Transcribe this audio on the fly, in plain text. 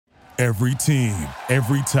Every team,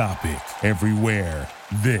 every topic, everywhere.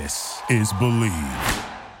 This is Believe.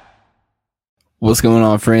 What's going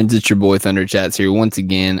on, friends? It's your boy Thunder Chats here once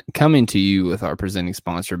again, coming to you with our presenting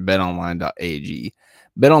sponsor, BetOnline.ag.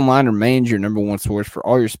 BetOnline remains your number one source for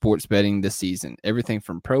all your sports betting this season. Everything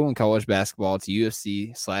from pro and college basketball to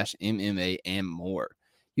UFC/MMA and more.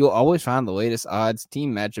 You'll always find the latest odds,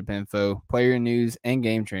 team matchup info, player news, and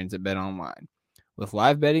game trends at BetOnline. With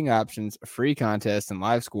live betting options, free contests, and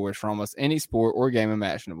live scores for almost any sport or game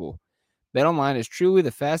imaginable, BetOnline is truly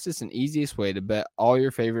the fastest and easiest way to bet all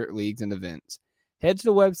your favorite leagues and events. Head to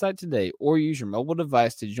the website today or use your mobile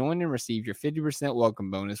device to join and receive your 50%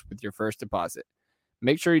 welcome bonus with your first deposit.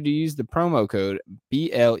 Make sure to use the promo code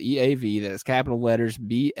BLEAV, that is capital letters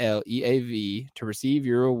BLEAV, to receive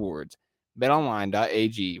your rewards.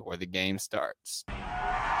 BetOnline.ag, where the game starts.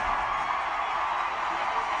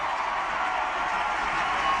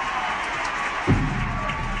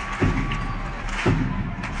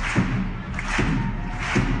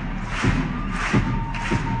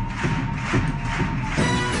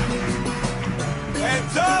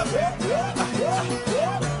 Hands up!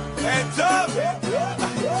 Hands up!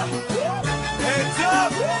 Hands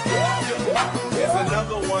up! Here's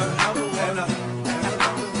another one,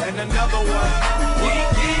 and another one.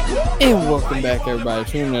 And welcome back, everybody,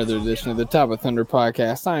 to another edition of the Top of Thunder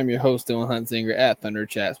podcast. I am your host, Dylan Huntsinger at Thunder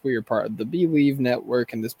Chats. We are part of the Believe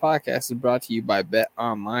Network, and this podcast is brought to you by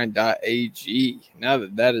BetOnline.ag. Now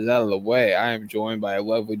that is out of the way, I am joined by a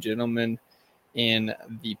lovely gentleman in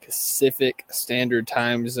the Pacific Standard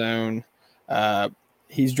Time Zone.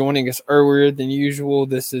 He's joining us earlier than usual.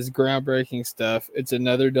 This is groundbreaking stuff. It's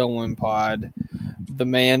another Dolan pod. The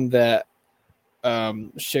man that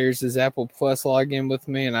shares his Apple Plus login with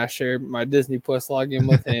me, and I share my Disney Plus login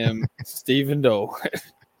with him, Stephen Dolan.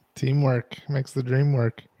 Teamwork makes the dream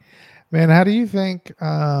work. Man, how do you think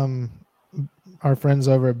our friends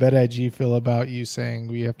over at BetIG feel about you saying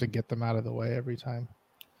we have to get them out of the way every time?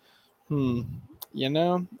 You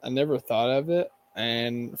know, I never thought of it,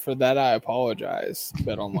 and for that I apologize,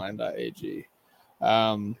 BetOnline.ag.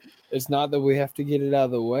 It's not that we have to get it out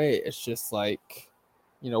of the way. It's just like,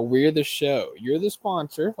 you know, we're the show. You're the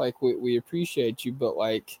sponsor. Like, we appreciate you, but,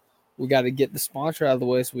 like, we got to get the sponsor out of the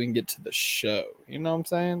way so we can get to the show. You know what I'm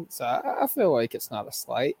saying? So I feel like it's not a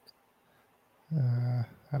slight.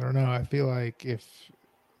 I don't know. I feel like if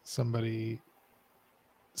somebody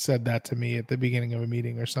said that to me at the beginning of a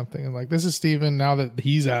meeting or something, and like, this is Steven, now that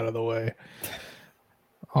he's out of the way,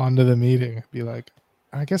 onto the meeting, I'd be like,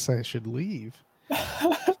 I guess I should leave.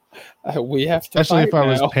 We have to, especially if I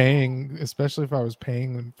now. Especially if I was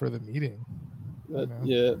paying them for the meeting.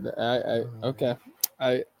 Yeah, okay.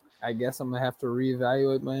 I guess I'm gonna have to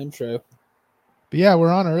reevaluate my intro. But yeah,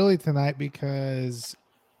 we're on early tonight because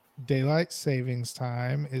daylight savings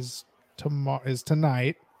time is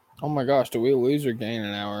tonight. Oh my gosh, do we lose or gain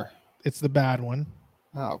an hour? It's the bad one.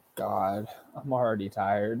 Oh God, I'm already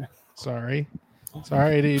tired. Sorry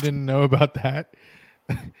that you didn't know about that.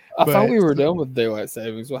 I thought we were done with daylight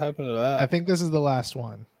savings. What happened to that? I think this is the last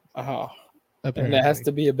one. Oh, apparently. And it has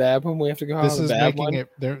to be a bad one. We have to go on this a is bad making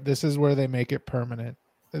one. This is where they make it permanent.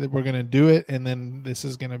 We're gonna do it, and then this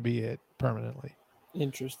is gonna be it permanently.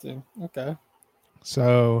 Interesting. Okay.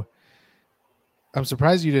 So I'm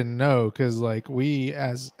surprised you didn't know, because like we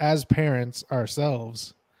as parents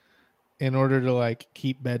ourselves, in order to like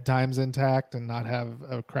keep bedtimes intact and not have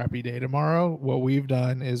a crappy day tomorrow, what we've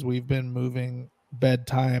done is we've been moving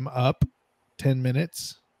bedtime up 10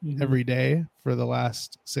 minutes every day for the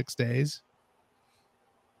last 6 days.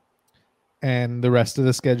 And the rest of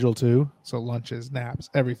the schedule too. So lunches, naps,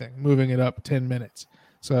 everything, moving it up 10 minutes.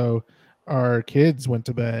 So our kids went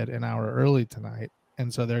to bed an hour early tonight.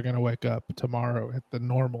 And so they're going to wake up tomorrow at the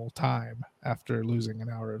normal time after losing an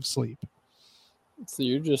hour of sleep. So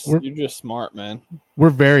you're just smart, man. We're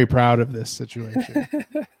very proud of this situation.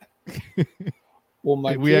 Well,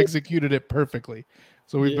 we executed it perfectly.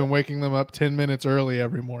 So we've been waking them up 10 minutes early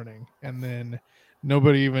every morning, and then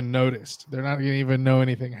nobody even noticed. They're not going to even know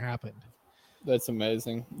anything happened. That's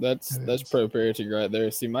amazing. That's pro-parenting right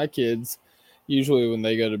there. See, my kids, usually when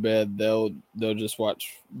they go to bed, they'll just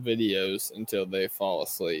watch videos until they fall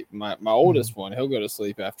asleep. My oldest one, he'll go to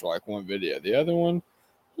sleep after like one video. The other one,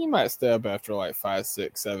 he might stay up after like 5,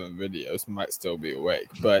 6, 7 videos, might still be awake,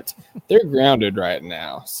 but they're grounded right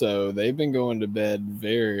now. So they've been going to bed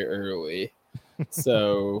very early.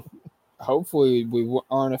 So hopefully we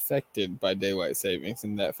aren't affected by daylight savings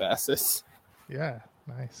in that facet. Yeah,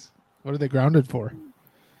 nice. What are they grounded for?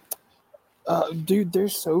 Dude, they're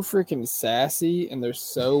so freaking sassy and they're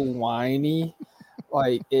so whiny.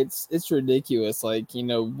 Like it's ridiculous. Like,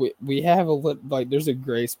 we have like there's a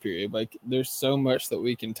grace period. Like there's so much that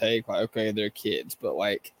we can take. Like, okay, they're kids, but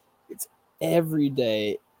like it's every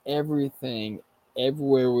day, everything,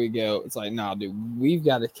 everywhere we go. It's like, nah, dude, we've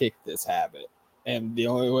got to kick this habit, and the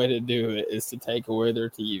only way to do it is to take away their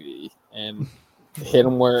TV and hit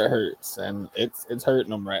them where it hurts, and it's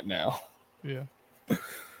hurting them right now. Yeah.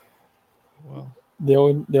 Well, The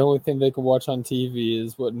only thing they can watch on TV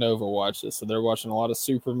is what Nova watches. So they're watching a lot of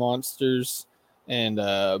Super Monsters and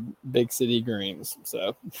Big City Greens.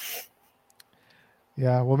 So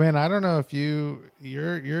yeah. Well, man, I don't know if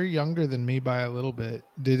you're younger than me by a little bit.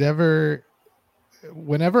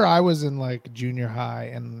 Whenever I was in like junior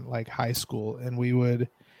high and like high school, and we would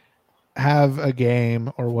have a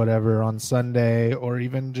game or whatever on Sunday, or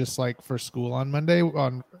even just like for school on Monday,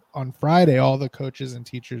 on Friday, all the coaches and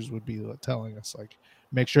teachers would be telling us like,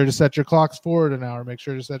 make sure to set your clocks forward an hour, make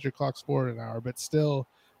sure to set your clocks forward an hour. But still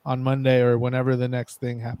on Monday or whenever the next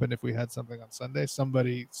thing happened, if we had something on Sunday, some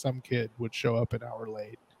kid would show up an hour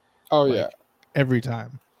late. oh Like, yeah. every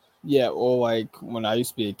time. Yeah, well, like when I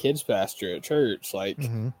used to be a kids pastor at church, like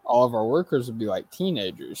Mm-hmm. all of our workers would be like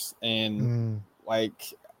teenagers, and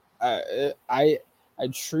like I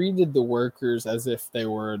treated the workers as if they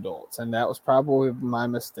were adults, and that was probably my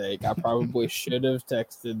mistake. I probably should have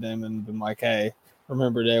texted them and been like, "Hey,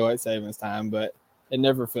 remember daylight savings time," but it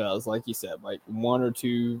never fails. Like you said, like one or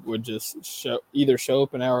two would just either show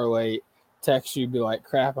up an hour late, text you, be like,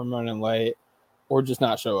 "Crap, I'm running late," or just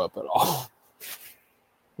not show up at all.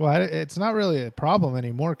 Well, it's not really a problem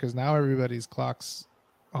anymore because now everybody's clocks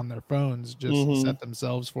on their phones just set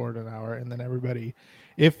themselves forward an hour, and then everybody,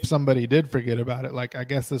 if somebody did forget about it, like I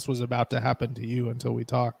guess this was about to happen to you until we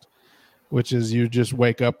talked, which is you just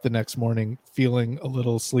wake up the next morning feeling a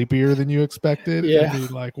little sleepier than you expected, Yeah. and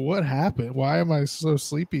be like, "What happened? Why am I so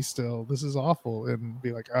sleepy still? This is awful." And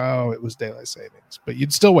be like, "Oh, it was daylight savings," but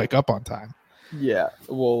you'd still wake up on time. Yeah,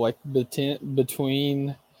 well, like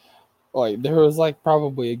between, like there was like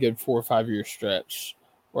probably a good 4 or 5 year stretch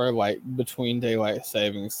where like between daylight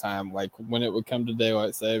savings time, like when it would come to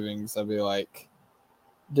daylight savings, I'd be like,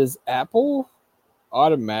 does Apple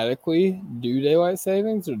automatically do daylight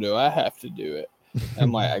savings, or do I have to do it?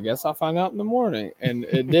 I'm like, I guess I'll find out in the morning, and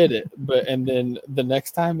it did it. And then the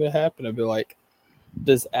next time it happened, I'd be like,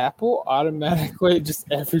 does Apple automatically just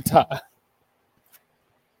every time?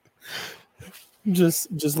 Just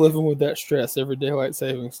living with that stress every daylight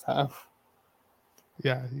savings time.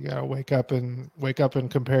 Yeah, you gotta wake up and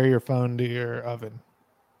compare your phone to your oven.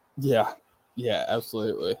 Yeah,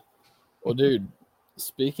 absolutely. Well, dude,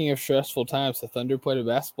 speaking of stressful times, the Thunder played a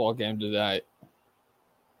basketball game tonight.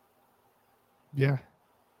 Yeah,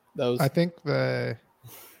 That was I think the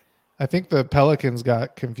Pelicans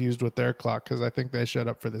got confused with their clock because I think they showed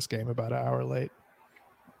up for this game about an hour late.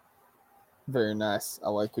 very nice. I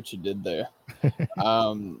like what you did there.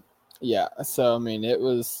 Yeah. So I mean, it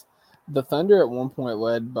was the Thunder at one point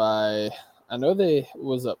led by. I know they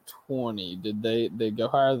was up 20. Did they go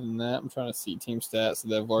higher than that? I'm trying to see team stats.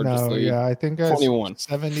 They have largest No, lead. yeah, I think 21.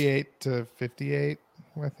 78 to 58.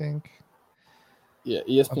 I think. Yeah,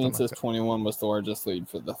 ESPN Something says like that. 21 was the largest lead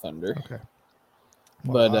for the Thunder. Okay.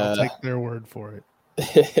 Well, But I'll take their word for it.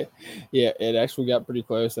 yeah, it actually got pretty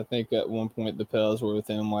close. I think at one point the Pels were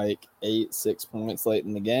within like 6 points late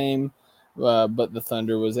in the game, but the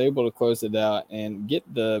Thunder was able to close it out and get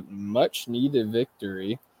the much needed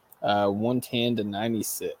victory,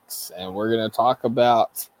 110-96. And we're going to talk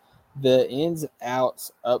about the ins and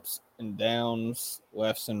outs, ups and downs,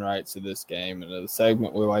 lefts and rights of this game in a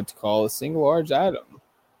segment we like to call a single large item.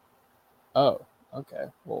 Oh, okay.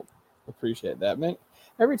 Well, appreciate that, man.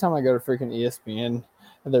 Every time I go to freaking ESPN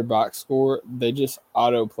and their box score, they just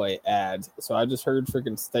autoplay ads. So I just heard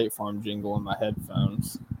freaking State Farm jingle in my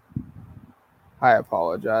headphones. I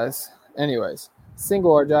apologize. Anyways,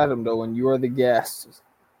 single large item, Dolan. You are the guest.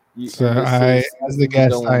 So as the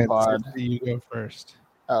guest, I insist that you go first.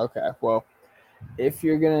 Okay. Well, if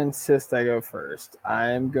you're gonna insist I go first,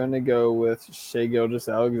 I'm gonna go with Shai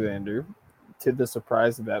Gilgeous-Alexander, to the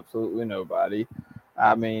surprise of absolutely nobody.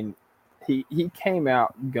 I mean, he came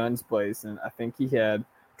out guns blazing. I think he had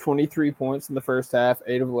 23 points in the first half,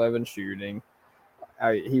 8 of 11 shooting.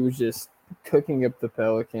 He was just cooking up the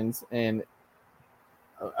Pelicans in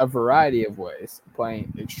a variety of ways,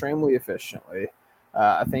 playing extremely efficiently.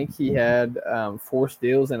 I think he had 4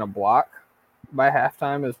 steals and a block by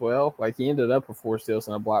halftime as well. Like he ended up with 4 steals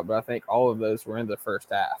and a block, but I think all of those were in the first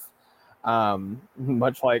half.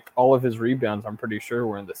 Much like all of his rebounds, I'm pretty sure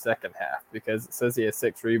were in the second half because it says he has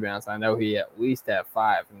 6 rebounds. I know he at least had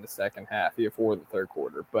 5 in the second half. He had 4 in the third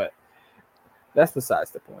quarter, but that's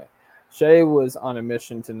besides the point. Shea was on a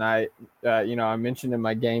mission tonight. I mentioned in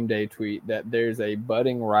my game day tweet that there's a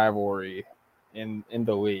budding rivalry in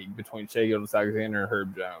the league between Shea Gilgeous-Alexander and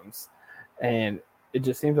Herb Jones, and it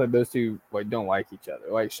just seems like those two don't like each other.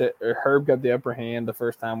 Herb got the upper hand the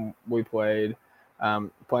first time we played,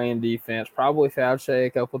 playing defense. Probably fouled Shea a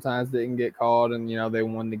couple times, didn't get called, and they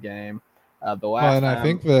won the game. The last and time, I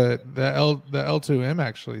think the L2M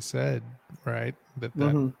actually said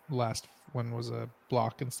that last one was a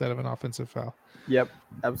block instead of an offensive foul. Yep,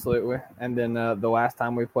 absolutely. And then the last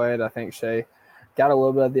time we played, I think Shea got a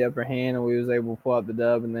little bit of the upper hand, and we was able to pull out the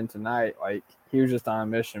dub. And then tonight, he was just on a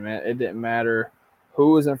mission, man. It didn't matter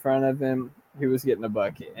who was in front of him; he was getting a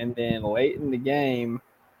bucket. And then late in the game,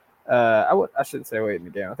 I shouldn't say late in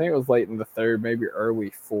the game. I think it was late in the third, maybe early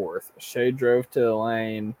fourth. Shea drove to the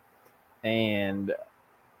lane and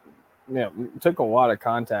took a lot of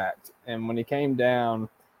contact. And when he came down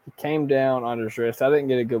on his wrist. I didn't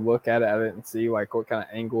get a good look at it. I didn't see what kind of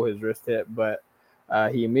angle his wrist hit, but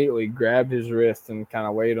he immediately grabbed his wrist and kind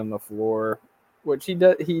of laid on the floor, which he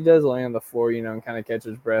does lay on the floor, and kind of catch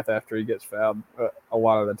his breath after he gets fouled a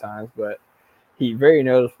lot of the times. But he very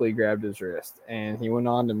noticeably grabbed his wrist, and he went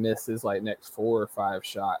on to miss his next 4 or 5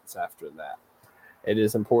 shots after that. It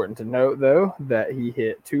is important to note, though, that he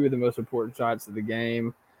hit 2 of the most important shots of the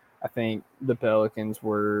game. I think the Pelicans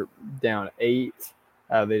were down 8.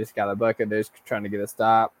 They just got a bucket. They're just trying to get a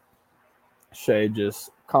stop. Shea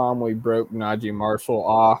just calmly broke Najee Marshall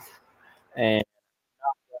off. And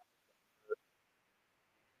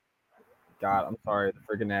God, I'm sorry, the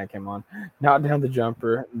freaking ad came on. Knocked down the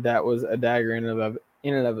jumper. That was a dagger in and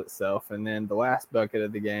of itself. And then the last bucket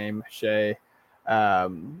of the game, Shea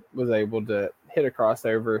was able to hit a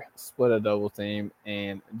crossover, split a double team,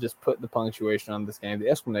 and just put the punctuation on this game, the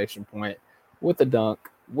exclamation point, with a dunk,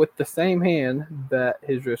 with the same hand that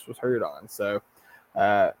his wrist was hurt on. So,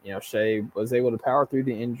 Shea was able to power through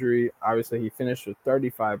the injury. Obviously, he finished with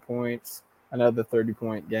 35 points, another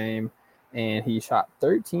 30-point game, and he shot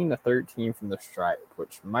 13 to 13 from the stripe,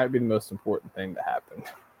 which might be the most important thing that happened.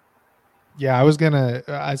 Yeah,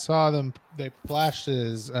 I saw them, they flashed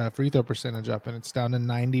his free throw percentage up, and it's down to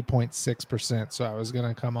 90.6%. So I was going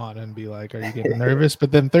to come on and be like, are you getting nervous?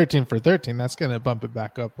 But then 13 for 13, that's going to bump it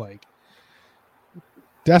back up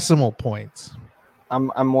decimal points.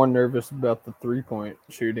 I'm more nervous about the 3-point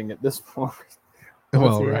shooting at this point.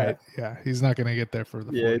 Well, right. Yeah. He's not going to get there for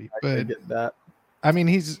the 40. But get that. I mean,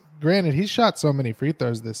 he's shot so many free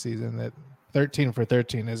throws this season that 13 for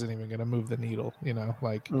 13 isn't even going to move the needle,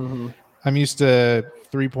 I'm used to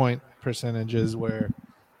 3-point percentages where,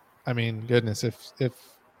 I mean, goodness, if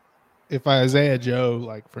Isaiah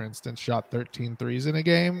Joe, for instance, shot 13 threes in a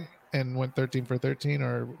game and went 13 for 13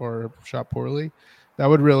 or shot poorly, that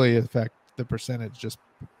would really affect the percentage, just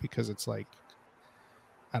because it's I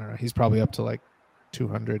don't know, he's probably up to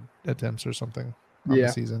 200 attempts or something on the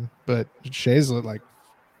season. But Shea's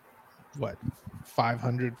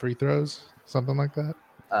 500 free throws, something like that.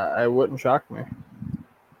 It wouldn't shock me.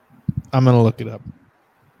 I'm going to look it up.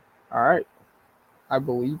 All right. I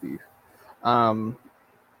believe you.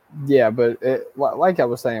 Yeah, but like I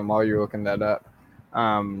was saying while you were looking that up,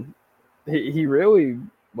 he really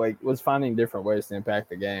was finding different ways to impact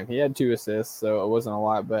the game. He had 2 assists, so it wasn't a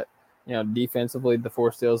lot, but defensively, the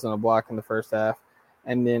 4 steals and a block in the first half.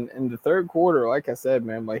 And then in the third quarter, like I said,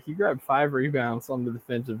 man, he grabbed 5 rebounds on the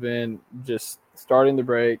defensive end, just starting the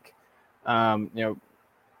break,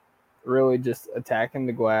 really just attacking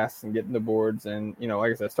the glass and getting the boards. And,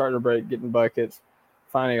 like I said, starting the break, getting buckets,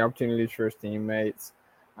 finding opportunities for his teammates.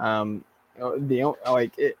 The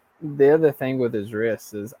other thing with his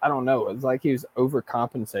wrist is, I don't know, it's he was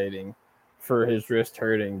overcompensating for his wrist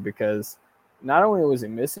hurting, because not only was he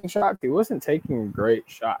missing shots, he wasn't taking great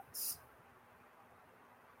shots.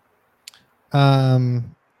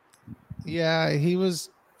 Yeah, he was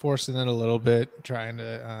forcing it a little bit, trying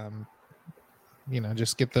to,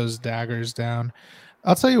 just get those daggers down.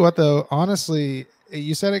 I'll tell you what, though, honestly,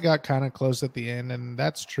 you said it got kind of close at the end, and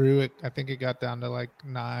that's true. I think it got down to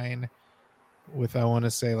 9 with, I want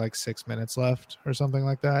to say 6 minutes left or something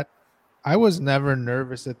like that. I was never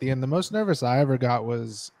nervous at the end. The most nervous I ever got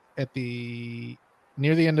was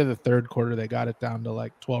near the end of the third quarter. They got it down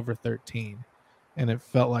to 12 or 13. And it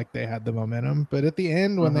felt like they had the momentum. But at the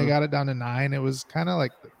end, when they got it down to 9, it was kind of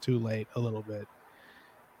too late a little bit.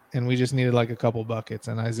 And we just needed a couple buckets.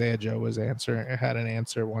 And Isaiah Joe had an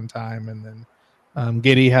answer one time. And then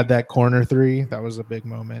Giddey had that corner 3. That was a big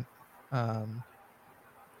moment.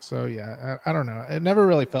 So, yeah, I don't know. It never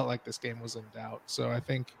really felt like this game was in doubt. So I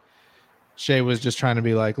think Shea was just trying to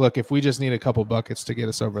be look, if we just need a couple buckets to get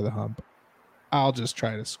us over the hump, I'll just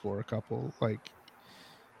try to score a couple.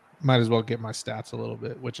 might as well get my stats a little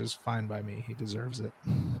bit, which is fine by me. He deserves it.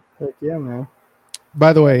 Heck yeah, man.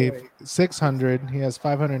 By the way, 600. He has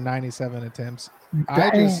 597 attempts.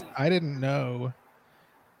 Dang. I didn't know.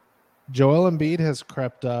 Joel Embiid has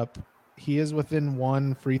crept up. He is within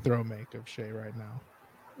one free throw make of Shea right now.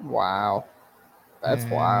 Wow. That's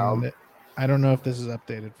And wild. I don't know if this is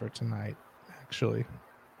updated for tonight, actually.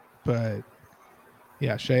 But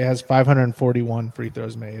yeah, Shea has 541 free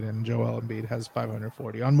throws made, and Joel Embiid has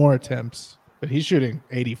 540 on more attempts. But he's shooting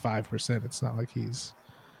 85%. It's not like he's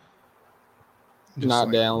just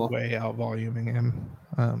Not down. way out voluming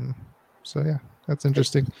him. So yeah, that's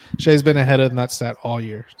interesting. Shea's been ahead of that stat all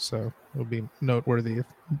year, so it'll be noteworthy if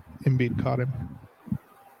Embiid caught him.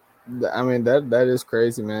 I mean, that is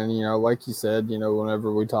crazy, man. You know, like you said, you know,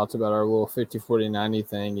 whenever we talked about our little 50, 40, 90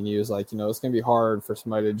 thing, and he was like, you know, it's going to be hard for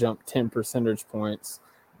somebody to jump 10 percentage points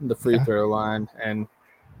in the free throw line. And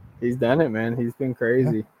he's done it, man. He's been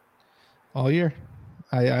crazy. All year.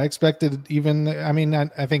 I expected even, I mean,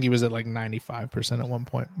 I think he was at like 95% at one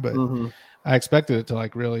point, but I expected it to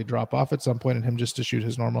like really drop off at some point and him just to shoot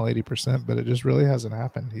his normal 80%, but it just really hasn't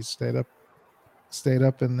happened. He's stayed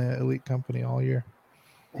up in the elite company all year.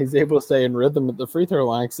 He's able to stay in rhythm at the free throw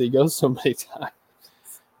line because he goes so many times.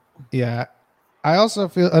 Yeah. I also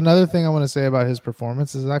feel another thing I want to say about his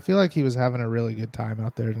performance is I feel like he was having a really good time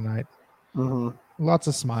out there tonight. Lots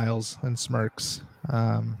of smiles and smirks.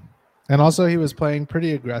 And also he was playing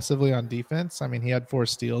pretty aggressively on defense. I mean, he had 4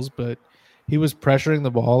 steals, but he was pressuring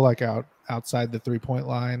the ball like outside the 3-point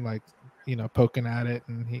line, like, you know, poking at it.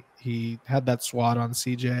 And he had that swat on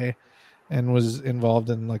CJ and was involved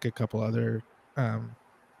in like a couple other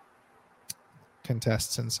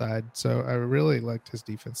contests inside. So I really liked his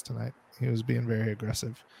defense tonight. He was being very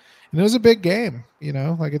aggressive. And it was a big game, you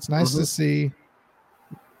know, like it's nice to see.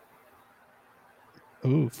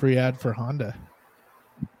 Ooh, free ad for Honda.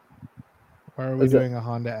 Why are we doing a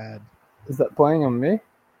Honda ad? Is that playing on me?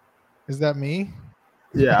 Is that me?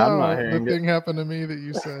 Yeah, I'm not hearing the thing happened to me that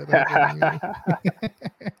you said.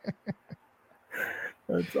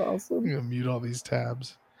 That's awesome. I'm gonna mute all these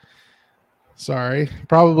tabs. Sorry,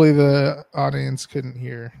 probably the audience couldn't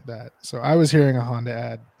hear that. So I was hearing a Honda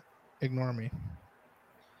ad. Ignore me.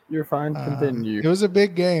 You're fine. Continue. It was a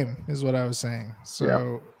big game, is what I was saying.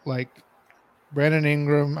 So, like, Brandon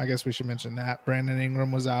Ingram, I guess we should mention that. Brandon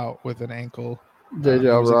Ingram was out with an ankle.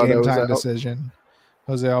 JJ Alvarado was a game-time decision.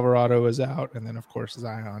 Jose Alvarado was out, and then, of course,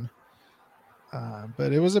 Zion.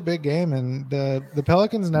 But it was a big game, and the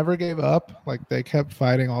Pelicans never gave up. Like, they kept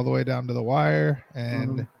fighting all the way down to the wire,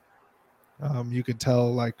 and you could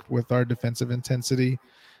tell, like, with our defensive intensity.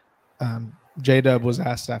 J-Dub was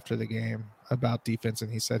asked after the game about defense,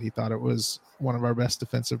 and he said he thought it was one of our best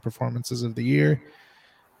defensive performances of the year.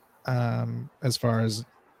 As far as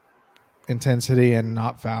intensity and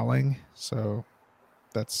not fouling. So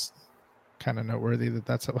that's kind of noteworthy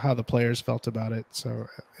that's how the players felt about it. So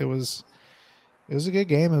it was a good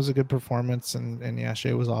game. It was a good performance, and yeah,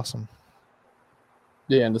 Shea was awesome.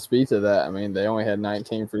 Yeah, and to speak to that, I mean, they only had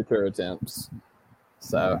 19 free throw attempts.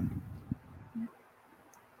 So,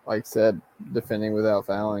 like I said, defending without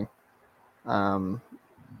fouling. CJ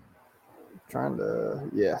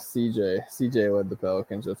led the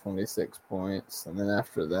Pelicans with 26 points. And then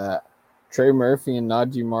after that, Trey Murphy and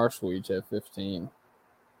Najee Marshall each had 15.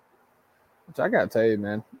 Which I got to tell you,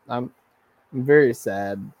 man, I'm very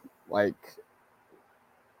sad. Like,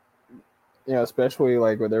 you know, especially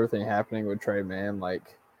like with everything happening with Trey, man.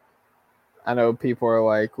 Like, I know people are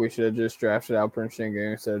like, we should have just drafted Alperen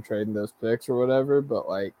Sengun instead of trading those picks or whatever. But,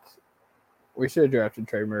 like, we should have drafted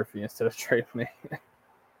Trey Murphy instead of Trey Man.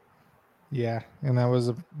 Yeah, and that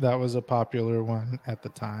was a popular one at the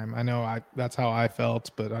time. I know that's how I felt,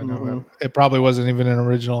 but I know it probably wasn't even an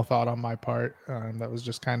original thought on my part. That was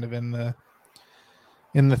just kind of in the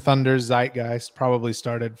Thunder's zeitgeist. Probably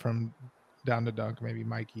started from down to dunk, maybe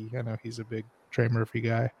Mikey. I know he's a big Trey Murphy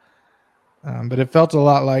guy, but it felt a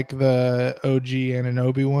lot like the OG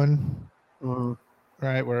Anunoby one,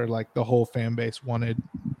 right? Where like the whole fan base wanted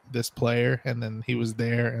this player, and then he was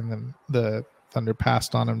there, and then the Thunder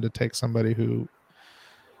passed on him to take somebody who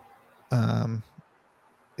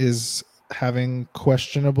is having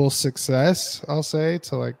questionable success, I'll say,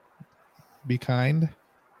 to like be kind.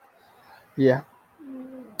 Yeah.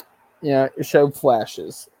 Yeah, it showed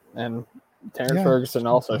flashes. And Terrence Ferguson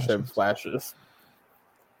also showed flashes.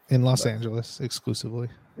 In Los Angeles exclusively.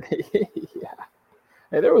 Yeah.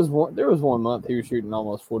 Hey, there was one month he was shooting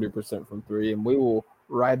almost 40% from 3, and we will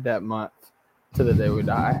ride that month to the day we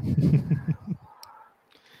die.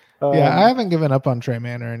 Yeah, I haven't given up on Trey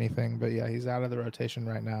Mann or anything, but yeah, he's out of the rotation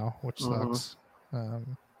right now, which sucks.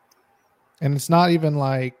 And it's not even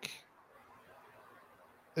like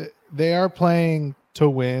they are playing to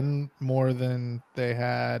win more than they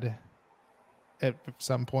had at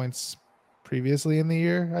some points previously in the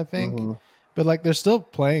year, I think. Mhm. But like they're still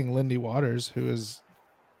playing Lindy Waters, who is,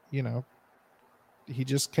 he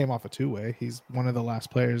just came off a two-way. He's one of the last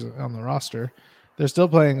players on the roster. They're still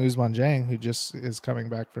playing Usman Jang, who just is coming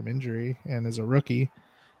back from injury and is a rookie,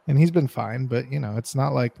 and he's been fine. But it's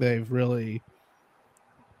not like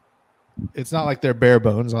it's not like they're bare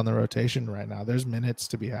bones on the rotation right now. There's minutes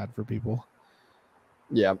to be had for people.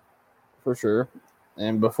 Yeah, for sure.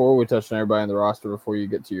 And before we touch on everybody in the roster, before you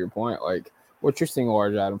get to your point, like, what's your single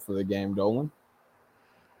large item for the game, Dolan?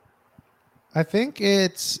 I think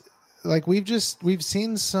it's like we've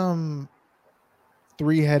seen some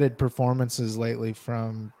three-headed performances lately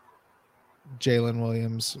from Jalen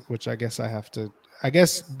Williams, which I guess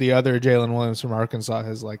the other Jalen Williams from Arkansas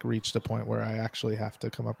has like reached a point where I actually have to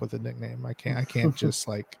come up with a nickname. I can't just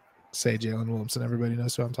like say Jalen Williams and everybody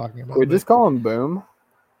knows who I'm talking about. We just call him Boom.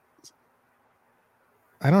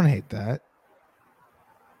 I don't hate that.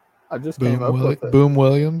 I just came up with it. Boom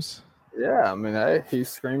Williams. Yeah, I mean, he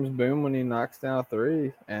screams boom when he knocks down a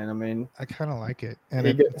three, and I mean, I kind of like it. And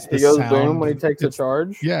he goes boom when he takes a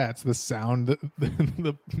charge. Yeah, it's the sound that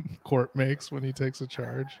the court makes when he takes a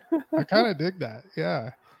charge. I kind of dig that.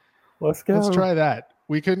 Yeah, let's go. Let's try that.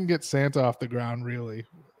 We couldn't get Santa off the ground really,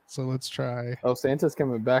 so let's try. Oh, Santa's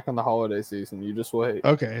coming back on the holiday season. You just wait.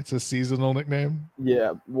 Okay, it's a seasonal nickname.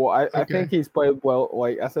 Yeah, well, I think he's played well.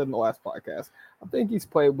 Like I said in the last podcast, I think he's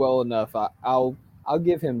played well enough. I'll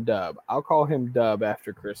give him Dub. I'll call him Dub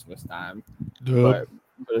after Christmas time. Dub.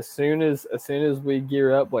 But as soon as we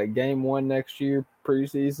gear up, like game 1 next year,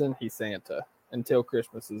 preseason, he's Santa until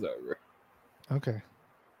Christmas is over. Okay.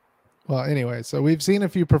 Well, anyway, so we've seen a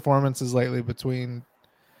few performances lately between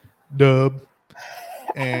Dub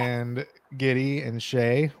and Giddy and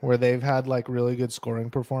Shea where they've had like really good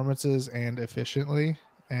scoring performances and efficiently.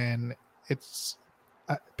 And it's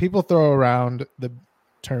people throw around the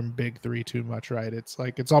term big three too much, right? It's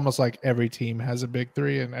almost like every team has a big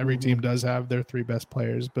three and every team does have their three best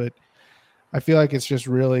players, but I feel like it's just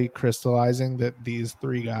really crystallizing that these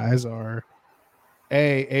three guys are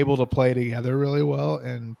able to play together really well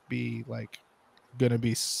and be like gonna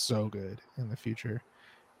be so good in the future.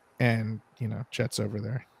 And Chet's over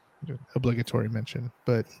there, obligatory mention,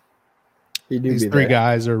 but these three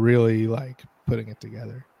guys are really like putting it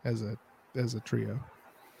together as a trio.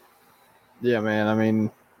 Yeah, man. I mean,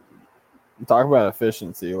 talk about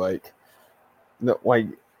efficiency. Like,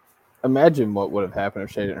 imagine what would have happened if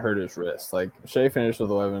Shea didn't hurt his wrist. Like, Shea finished with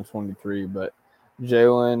 11-23, but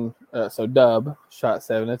Jalen, so Dub shot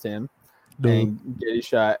 7 of 10, and Giddy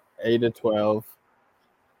shot 8 of 12.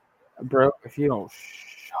 Bro, if you don't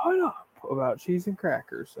shut up about cheese and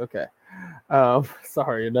crackers, okay.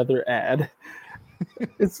 Sorry, another ad.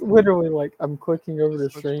 It's literally like I'm clicking over to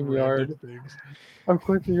StreamYard. I'm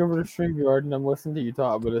clicking over to StreamYard and I'm listening to you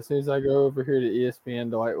talk, but as soon as I go over here to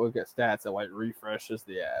ESPN to like look at stats, it like refreshes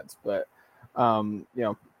the ads. But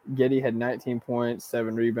Giddy had 19 points,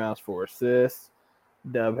 7 rebounds, 4 assists.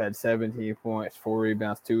 Dub had 17 points, 4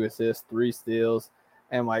 rebounds, 2 assists, 3 steals.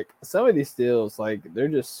 And like some of these steals, like they're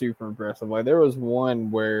just super impressive. Like there was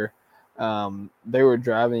one where they were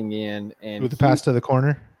driving in and with the pass to the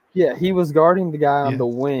corner. Yeah, he was guarding the guy on the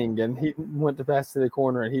wing, and he went to pass to the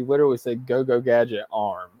corner, and he literally said, "Go, go, gadget,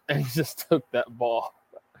 arm," and he just took that ball.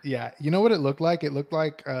 Yeah, you know what it looked like? It looked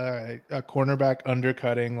like a cornerback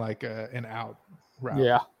undercutting like an out route.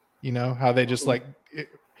 Yeah. You know, how they just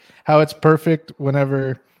how it's perfect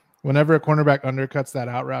whenever a cornerback undercuts that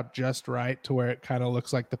out route just right to where it kind of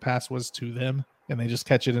looks like the pass was to them, and they just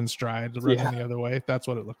catch it in stride running the other way. That's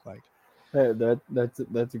what it looked like. Hey,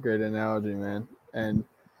 that's a great analogy, man. And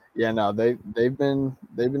yeah, no, they've been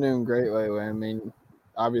doing great lately. I mean,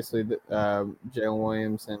 obviously, Jalen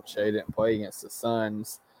Williams and Shea didn't play against the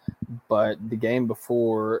Suns, but the game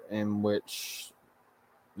before, in which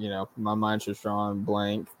my mind's just drawn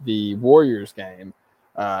blank, the Warriors game,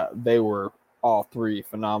 they were all three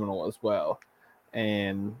phenomenal as well.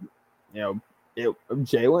 And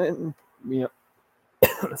Jalen,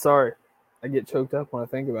 sorry, I get choked up when I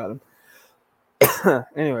think about him.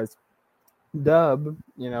 Anyways. Dub,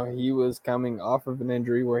 he was coming off of an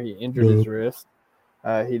injury where he injured his wrist.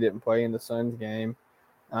 He didn't play in the Suns game.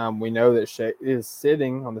 We know that Shea is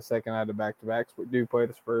sitting on the second night of back-to-backs. We do play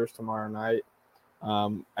the Spurs tomorrow night.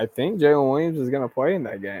 I think Jalen Williams is going to play in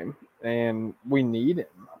that game, and we need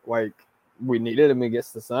him. Like, we needed him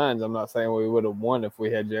against the Suns. I'm not saying we would have won if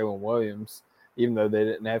we had Jalen Williams, even though they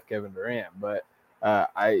didn't have Kevin Durant. But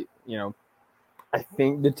I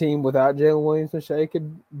think the team without Jalen Williams and Shea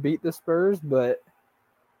could beat the Spurs, but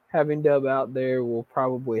having Dub out there will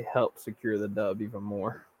probably help secure the dub even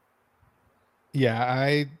more. Yeah,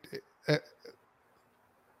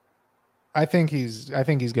 I think he's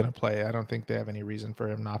going to play. I don't think they have any reason for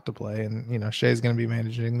him not to play. And Shea's going to be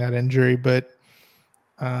managing that injury, but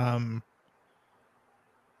I'm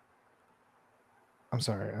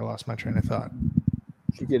sorry, I lost my train of thought.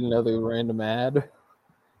 Did you get another random ad?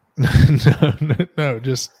 no,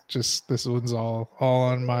 just this one's all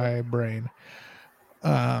on my brain.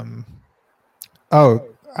 I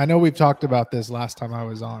know we've talked about this last time I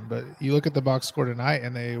was on, but you look at the box score tonight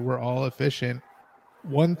and they were all efficient.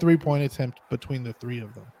 1 3-point attempt between the three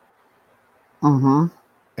of them. Mm-hmm.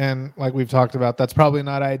 And like we've talked about, that's probably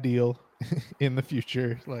not ideal in the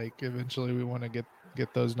future. Like eventually we want to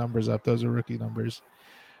get those numbers up. Those are rookie numbers.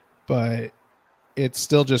 But it's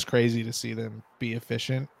still just crazy to see them be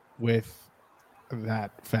efficient with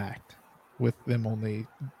that fact. With them only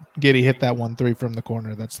Giddey hit that 1-3 from the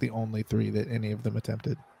corner. That's the only 3 that any of them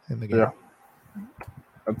attempted in the game. Yeah.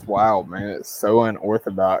 That's wild, man. It's so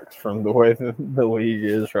unorthodox from the way the league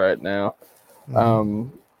is right now.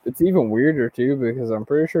 Mm-hmm. It's even weirder too because I'm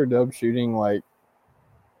pretty sure Dub's shooting like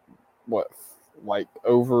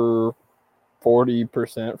over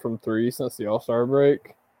 40% from 3 since the All-Star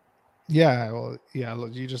break. Yeah, well, yeah.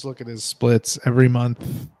 You just look at his splits every month;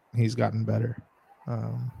 he's gotten better,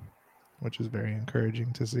 which is very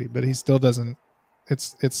encouraging to see. But he still doesn't.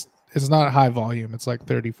 It's not high volume. It's like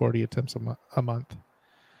 30, 40 attempts a month.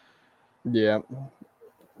 Yeah.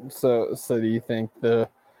 So do you think the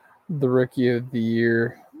Rookie of the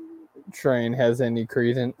Year train has any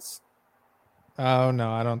credence? Oh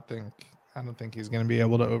no, I don't think he's going to be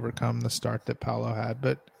able to overcome the start that Paolo had.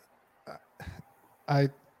 But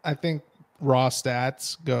I think raw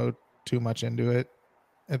stats go too much into it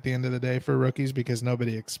at the end of the day for rookies because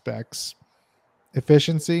nobody expects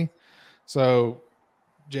efficiency. So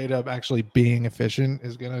J-Dub actually being efficient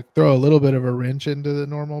is going to throw a little bit of a wrench into the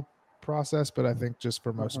normal process. But I think just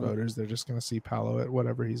for most voters, they're just going to see Paolo at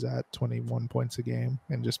whatever he's at, 21 points a game,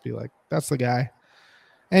 and just be like, that's the guy.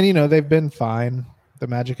 And, they've been fine. The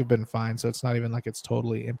Magic have been fine. So it's not even like it's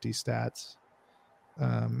totally empty stats.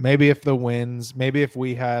 Maybe if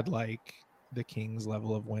we had like the Kings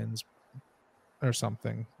level of wins or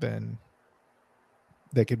something, then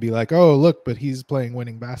they could be like, oh, look, but he's playing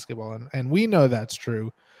winning basketball. And we know that's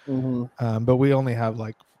true. Mm-hmm. But we only have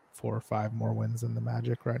like 4 or 5 more wins than the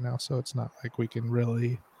Magic right now. So it's not like we can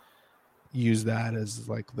really use that as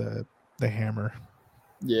like the hammer.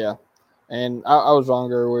 Yeah. And I was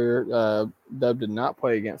wrong earlier. Dub did not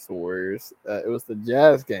play against the Warriors. It was the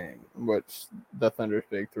Jazz game, which the Thunder's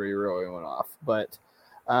big 3 really went off. But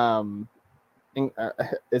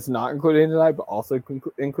it's not including tonight, but also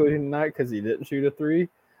including tonight because he didn't shoot a 3.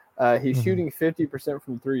 He's shooting 50%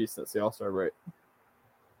 from 3 since the All-Star break.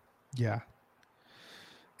 Yeah.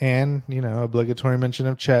 And, obligatory mention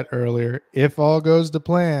of Chet earlier. If all goes to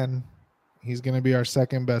plan, he's going to be our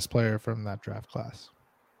second best player from that draft class.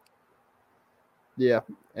 Yeah,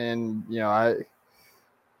 and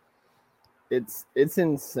it's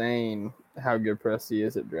insane how good Presti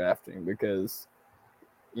is at drafting because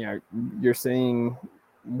you're seeing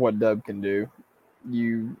what Dub can do.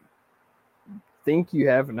 You think you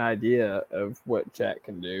have an idea of what Chet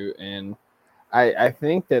can do, and I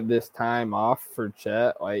think that this time off for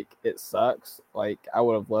Chet, like, it sucks. Like, I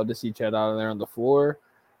would have loved to see Chet out of there on the floor,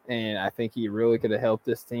 and I think he really could have helped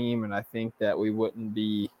this team, and I think that we wouldn't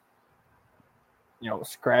be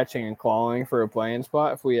scratching and clawing for a playing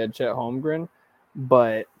spot if we had Chet Holmgren.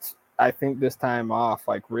 But I think this time off,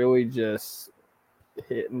 like, really just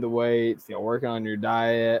hitting the weights, working on your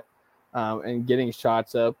diet, and getting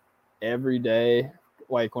shots up every day.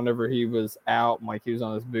 Like, whenever he was out, like, he was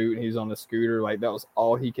on his boot and he was on the scooter, like, that was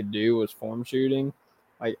all he could do was form shooting.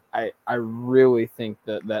 Like, I really think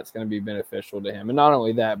that that's going to be beneficial to him. And not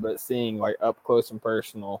only that, but seeing, like, up close and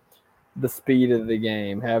personal the speed of the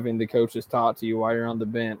game, having the coaches talk to you while you're on the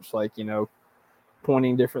bench, like,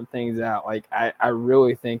 pointing different things out. Like, I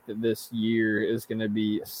really think that this year is going to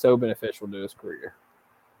be so beneficial to his career.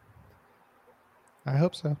 I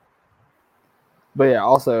hope so. But yeah,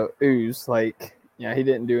 also Ooze, like, he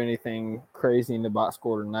didn't do anything crazy in the box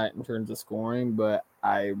score tonight in terms of scoring, but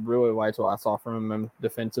I really liked what I saw from him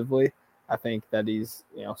defensively. I think that he's,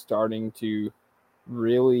 starting to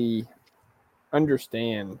really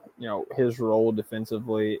understand, his role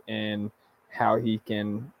defensively and how he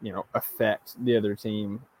can, affect the other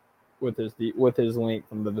team with his length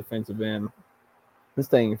from the defensive end. The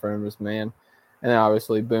staying in front of his man. And then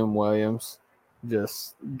obviously Boom Williams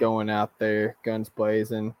just going out there, guns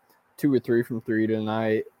blazing. 2 or 3 from 3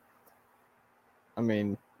 tonight. I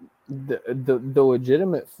mean, the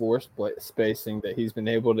legitimate floor spacing that he's been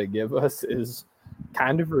able to give us is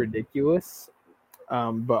kind of ridiculous.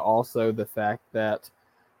 But also the fact that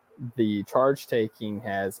the charge taking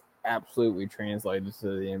has absolutely translated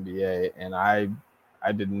to the NBA, and I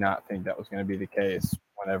did not think that was going to be the case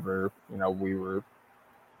whenever we were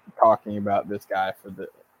talking about this guy for the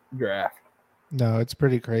draft. No, it's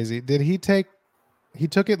pretty crazy. Did he take? He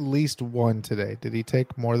took at least one today. Did he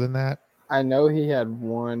take more than that? I know he had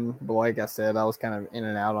one, but like I said, I was kind of in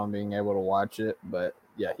and out on being able to watch it. But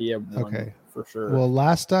yeah, he had one for sure. Well,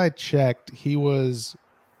 last I checked, he was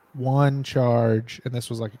one charge, and this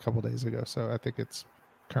was like a couple days ago, so I think it's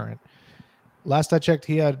current. Last I checked,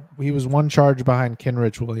 he was one charge behind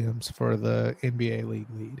Kenrich Williams for the NBA league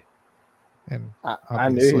lead. And I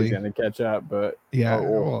knew he was going to catch up, but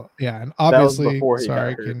and obviously,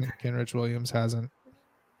 sorry, Kenrich Williams hasn't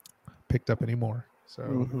picked up anymore.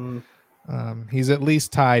 So he's at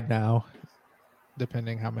least tied now,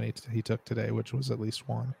 depending how many he took today, which was at least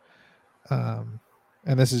one.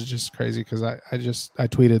 And this is just crazy because I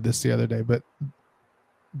tweeted this the other day, but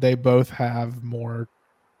they both have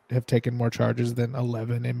taken more charges than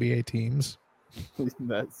 11 NBA teams.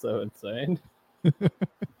 That's so insane.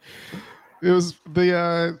 It was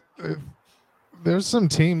there's some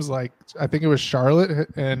teams like I think it was Charlotte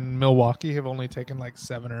and Milwaukee have only taken like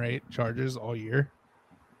 7 or 8 charges all year.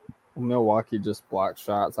 Milwaukee just blocked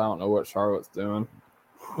shots. I don't know what Charlotte's doing.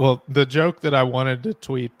 Well, the joke that I wanted to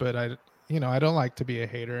tweet, but I don't like to be a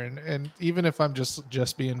hater, and even if I'm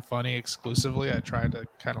just being funny exclusively, I try to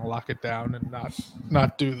kind of lock it down and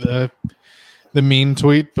not do the mean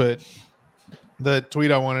tweet. But the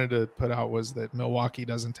tweet I wanted to put out was that Milwaukee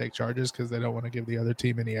doesn't take charges because they don't want to give the other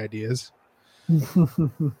team any ideas.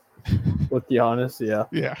 With Giannis,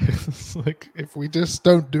 yeah. It's like if we just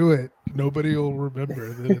don't do it, nobody will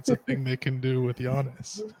remember that it's a thing they can do with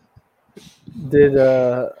Giannis.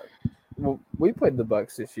 We played the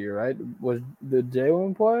Bucks this year, right? Did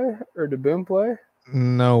Jalen play or did Boone play?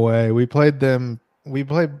 No way. We played them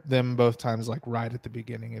both times, like right at the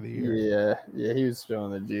beginning of the year. Yeah. He was still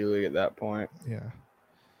in the G League at that point.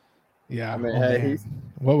 Yeah. I mean,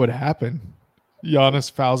 what would happen?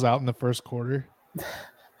 Giannis fouls out in the first quarter.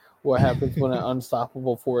 What happens when an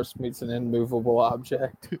unstoppable force meets an immovable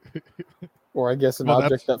object? Or I guess an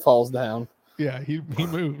object that falls down. Yeah, he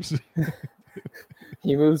moves.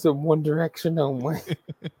 He moves in one direction only.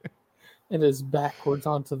 And is backwards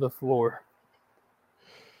onto the floor.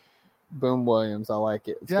 Boone Williams, I like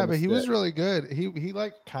it. But he was really good. He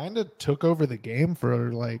like kind of took over the game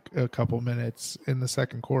for like a couple minutes in the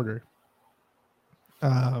second quarter.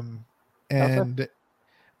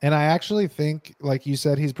 And I actually think, like you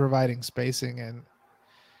said, he's providing spacing, and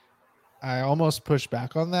I almost push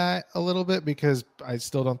back on that a little bit because I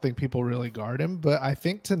still don't think people really guard him. But I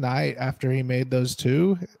think tonight, after he made those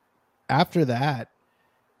 2, after that,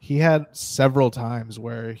 he had several times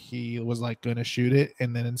where he was like going to shoot it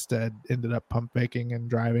and then instead ended up pump faking and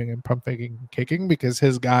driving and pump faking and kicking because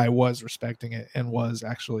his guy was respecting it and was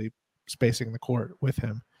actually spacing the court with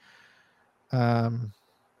him.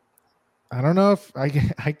 I don't know if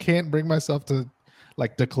I can't bring myself to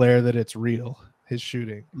like declare that it's real, his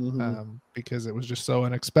shooting, because it was just so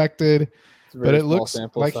unexpected. But it looks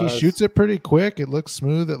like he shoots it pretty quick. It looks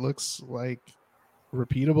smooth. It looks like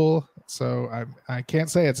repeatable. So I can't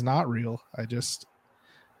say it's not real. I just,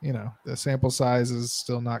 the sample size is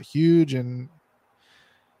still not huge, and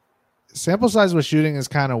sample size with shooting is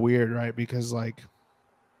kind of weird, right? Because like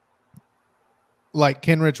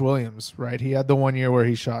Kenrich Williams, right? He had the 1 year where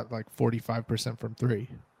he shot like 45% from 3.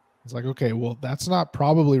 It's like, okay, well, that's not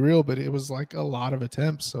probably real, but it was like a lot of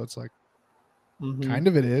attempts. So it's like, kind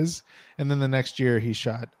of it is. And then the next year he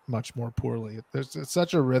shot much more poorly. It's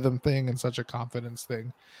such a rhythm thing and such a confidence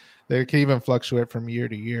thing. They can even fluctuate from year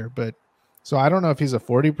to year. But so I don't know if he's a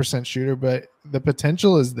 40% shooter, but the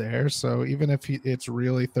potential is there. So even if it's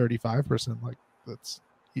really 35%, like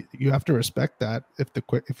you have to respect that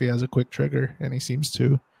if he has a quick trigger, and he seems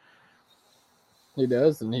to. He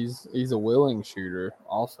does, and he's a willing shooter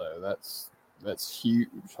also. That's huge.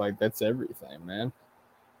 Like that's everything, man.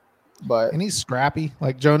 And he's scrappy.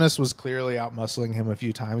 Like Jonas was clearly out muscling him a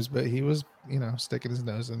few times, but he was, sticking his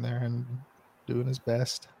nose in there and doing his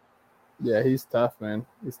best. Yeah, he's tough, man.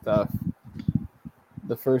 He's tough.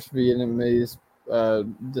 The first Vietnamese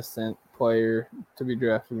descent player to be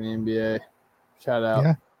drafted in the NBA. Shout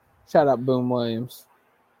out Boone Williams.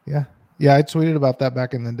 Yeah, I tweeted about that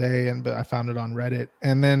back in the day, but I found it on Reddit.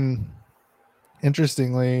 And then,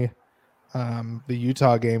 interestingly, the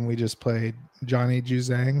Utah game we just played, Johnny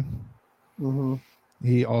Juzang,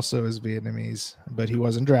 He also is Vietnamese, but he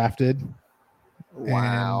wasn't drafted.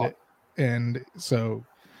 Wow. And so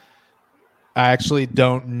I actually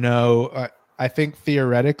don't know. I think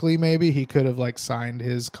theoretically, maybe he could have like signed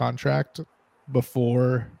his contract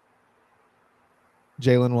before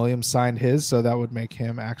Jalen Williams signed his, so that would make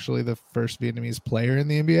him actually the first Vietnamese player in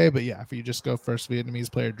the NBA. But yeah, if you just go first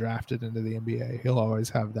Vietnamese player drafted into the NBA, he'll always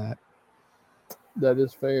have that. That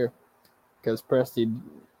is fair. Because Presti,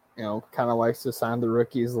 kind of likes to sign the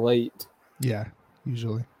rookies late. Yeah,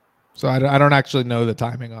 usually. So I don't actually know the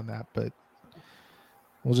timing on that, but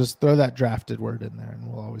we'll just throw that drafted word in there and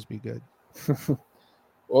we'll always be good.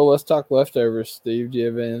 Well, let's talk leftovers, Steve. Do you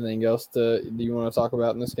have anything else do you want to talk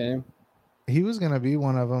about in this game? He was going to be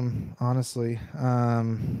one of them, honestly,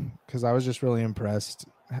 because I was just really impressed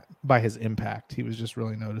by his impact. He was just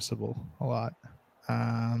really noticeable a lot.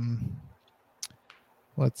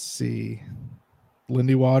 Let's see.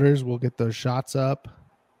 Lindy Waters will get those shots up.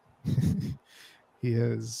 He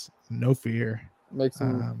has no fear. Makes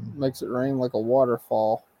it rain like a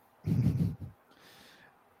waterfall.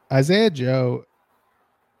 Isaiah Joe,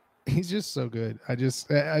 he's just so good. I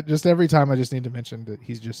just every time I just need to mention that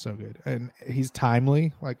he's just so good, and he's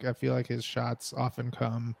timely. Like I feel like his shots often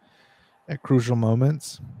come at crucial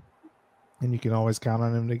moments, and you can always count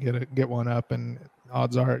on him to get one up, and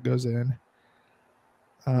odds are it goes in.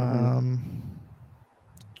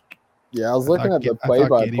 Yeah, I was looking at the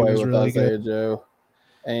play-by-play with really Isaiah good. Joe,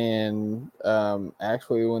 and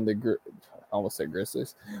actually when I almost said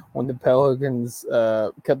Grizzlies, when the Pelicans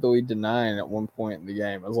cut the lead to 9 at one point in the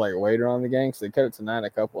game, it was like later on in the game, so they cut it to 9 a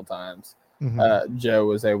couple of times. Joe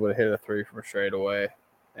was able to hit a 3 from straight away,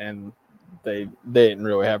 and they didn't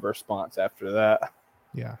really have a response after that.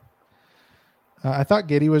 Yeah. I thought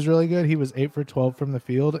Giddey was really good. He was 8 for 12 from the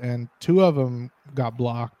field, and 2 of them got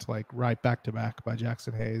blocked like right back to back by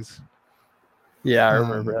Jackson Hayes. Yeah, I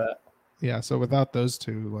remember that. Yeah, so without those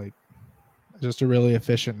two, like, just a really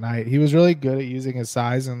efficient night. He was really good at using his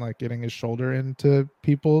size and like getting his shoulder into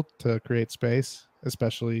people to create space,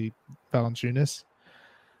 especially Valanciunas,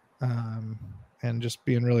 and just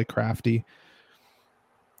being really crafty.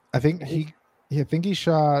 I think he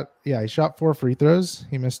shot 4 free throws.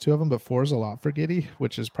 He missed 2 of them, but 4 is a lot for Giddey,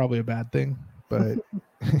 which is probably a bad thing. But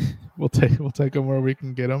we'll take him where we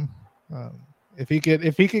can get him. If he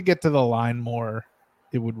could get to the line more,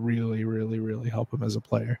 it would really, really, really help him as a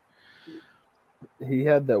player. He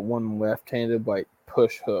had that one left-handed like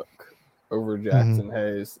push hook over Jackson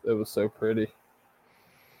Hayes. It was so pretty.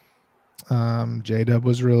 J-Dub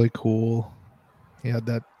was really cool. He had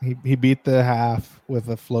that. He beat the half with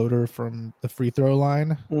a floater from the free throw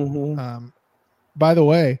line. By the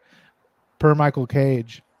way, per Michael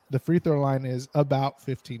Cage, the free throw line is about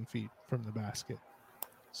 15 feet from the basket.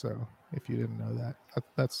 So if you didn't know that,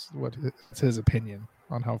 that's his opinion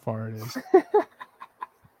on how far it is.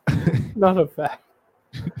 Not a fact.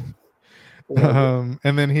 And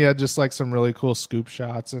then he had just like some really cool scoop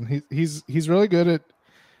shots, and he's really good at.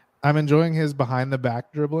 I'm enjoying his behind the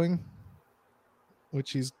back dribbling,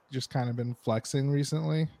 which he's just kind of been flexing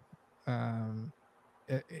recently.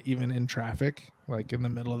 Even in traffic, like in the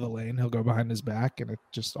middle of the lane, he'll go behind his back, and it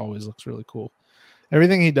just always looks really cool.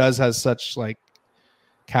 Everything he does has such like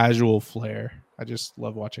casual flair. I just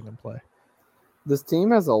love watching him play. This team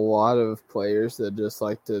has a lot of players that just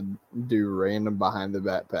like to do random behind the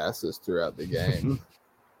back passes throughout the game.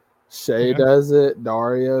 Shea does it.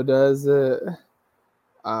 Dario does it.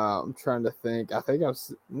 I'm trying to think. I think I've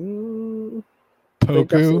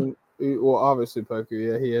Poku. Well, obviously Poku.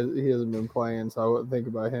 Yeah, he hasn't been playing, so I wouldn't think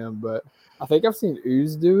about him. But I think I've seen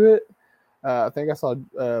Ooze do it. I think I saw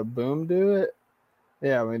Boom do it.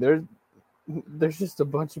 Yeah, I mean there's just a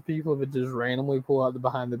bunch of people that just randomly pull out the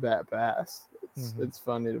behind the back pass. It's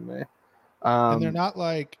funny to me. And they're not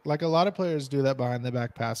like a lot of players do that behind the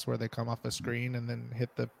back pass where they come off a screen and then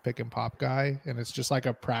hit the pick and pop guy, and it's just like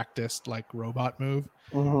a practiced like robot move.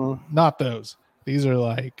 Not those. These are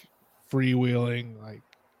like freewheeling, like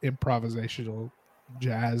improvisational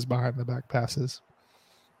jazz behind the back passes.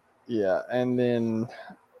 Yeah, and then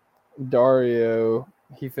Dario,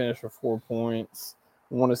 he finished with 4 points,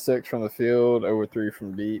 1 of 6 from the field, over 3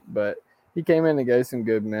 from deep, but he came in and gave some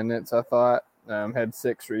good minutes, I thought. Had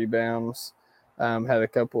 6 rebounds, had a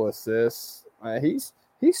couple assists. He's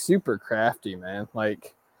super crafty, man.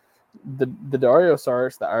 Like the Dario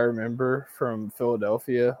Saric that I remember from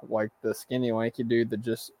Philadelphia, like the skinny, lanky dude that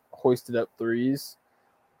just hoisted up threes.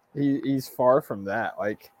 He's far from that.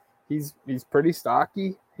 Like he's pretty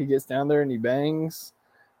stocky. He gets down there and he bangs,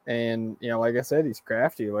 and like I said, he's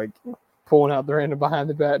crafty. Like pulling out the random behind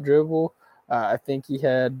the back dribble. I think he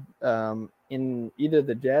had in either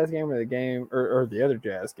the Jazz game or the game or the other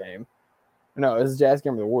Jazz game. No, it was the Jazz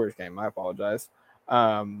game or the Warriors game. I apologize.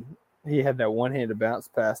 He had that one-handed bounce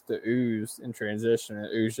pass to Ooze in transition,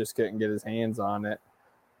 and Ooze just couldn't get his hands on it.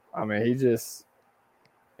 I mean, he's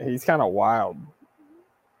kind of wild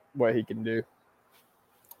what he can do.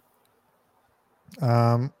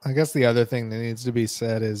 I guess the other thing that needs to be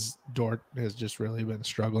said is Dort has just really been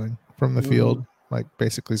struggling from the field, like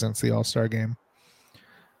basically since the All-Star game.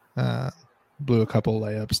 Blew a couple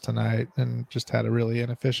layups tonight and just had a really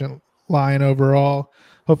inefficient line overall.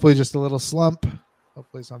 Hopefully just a little slump.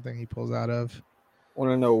 Hopefully something he pulls out of.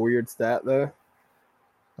 Want to know a weird stat, though?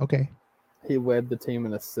 Okay. He led the team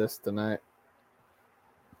in assists tonight.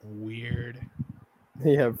 Weird.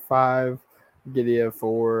 He had 5, Giddey had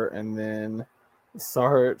 4, and then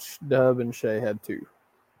Sarge, Dub, and Shea had 2.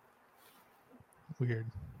 Weird.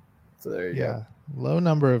 So there you go. Low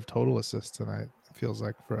number of total assists tonight, it feels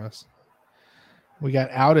like, for us. We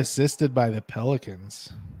got out assisted by the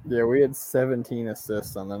Pelicans. Yeah, we had 17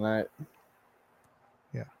 assists on the night.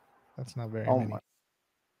 Yeah, that's not very Oh many. my.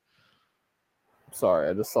 Sorry,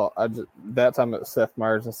 I just that time it was Seth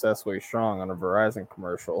Meyers and Cecily Strong on a Verizon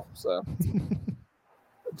commercial. So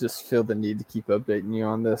just feel the need to keep updating you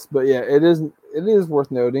on this. But yeah, it is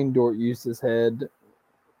worth noting Dort used his head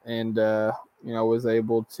and was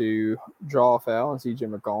able to draw a foul on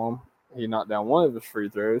CJ McCollum. He knocked down one of his free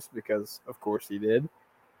throws because of course he did.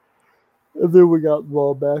 And then we got the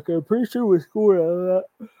ball back. I'm pretty sure we scored out of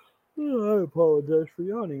that. Oh, I apologize for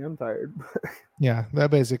yawning. I'm tired. Yeah,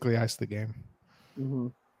 that basically iced the game. Mm-hmm.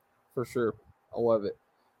 For sure. I love it.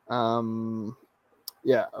 Last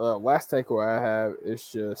takeaway I have is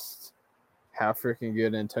just how freaking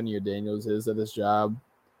good Antonio Daniels is at his job,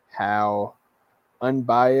 how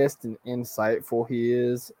unbiased and insightful he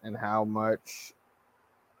is, and how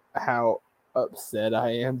upset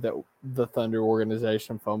I am that the Thunder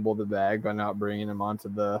organization fumbled the bag by not bringing him onto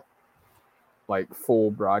the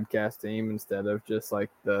full broadcast team instead of just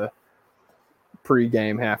the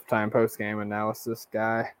pre-game, halftime, post-game analysis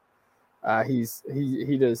guy. He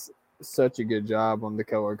does such a good job on the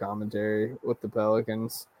color commentary with the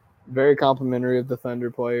Pelicans. Very complimentary of the Thunder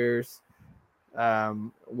players.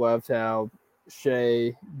 Loved how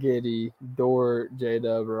Shea, Giddey, Dort,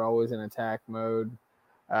 J-Dub are always in attack mode.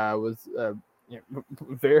 Was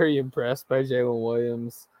very impressed by Jalen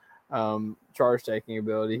Williams' charge taking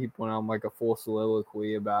ability. He went on a full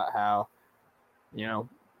soliloquy about how,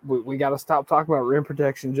 we got to stop talking about rim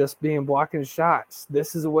protection just being blocking shots.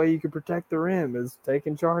 This is a way you can protect the rim, is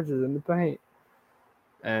taking charges in the paint.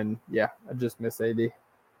 And yeah, I just miss AD.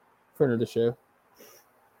 Friend of the show.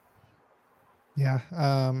 Yeah.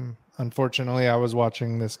 Unfortunately, I was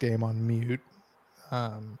watching this game on mute.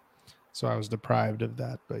 So I was deprived of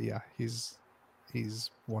that. But yeah, he's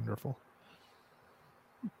wonderful.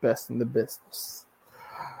 Best in the business.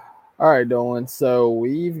 All right, Dolan. So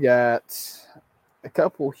we've got a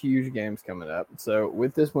couple huge games coming up. So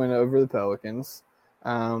with this win over the Pelicans,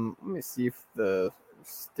 let me see if the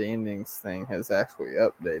standings thing has actually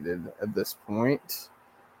updated at this point.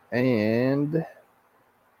 And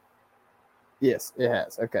yes, it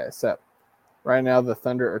has. Okay, so right now the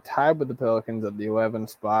Thunder are tied with the Pelicans at the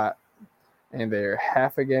 11th spot, and they're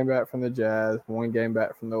half a game back from the Jazz, 1 game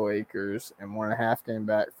back from the Lakers, and 1.5 game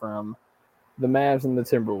back from the Mavs and the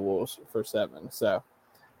Timberwolves for 7. So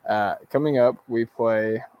coming up, we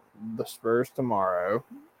play the Spurs tomorrow.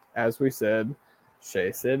 As we said,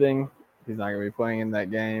 Shea sitting. He's not going to be playing in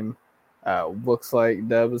that game. Looks like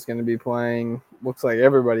Dub is going to be playing. Looks like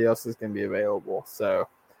everybody else is going to be available. So,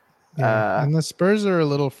 and the Spurs are a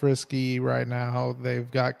little frisky right now. They've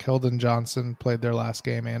got Keldon Johnson played their last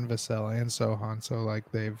game, and Vassell and Sohan. So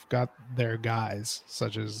they've got their guys,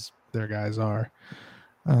 such as their guys are.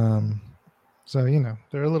 So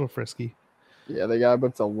they're a little frisky. Yeah, they got a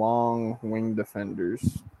bunch of long wing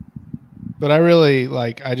defenders. But I really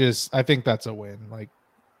I think that's a win.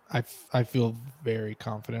 I feel very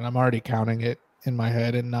confident. I'm already counting it in my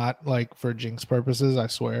head and not for jinx purposes. I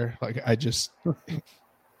swear.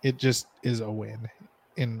 It just is a win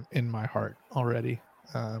in my heart already.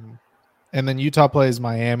 And then Utah plays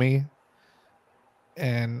Miami.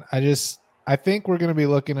 And I think we're going to be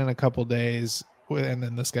looking in a couple days, and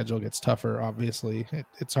then the schedule gets tougher. Obviously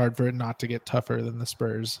it's hard for it not to get tougher than the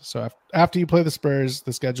Spurs. So after you play the Spurs,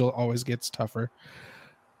 the schedule always gets tougher.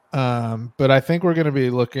 But I think we're going to be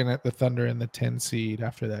looking at the Thunder in the 10 seed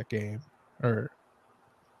after that game, or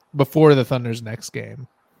before the Thunder's next game.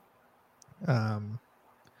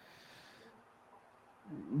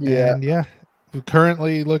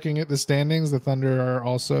 Currently looking at the standings, the Thunder are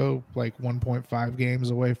also 1.5 games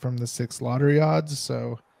away from the 6th lottery odds.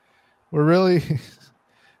 So we're really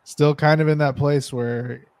still kind of in that place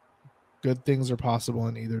where good things are possible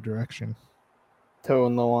in either direction.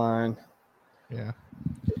 Toeing the line. Yeah.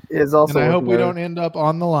 It's also And I hope worth we noting- don't end up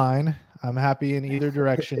on the line. I'm happy in either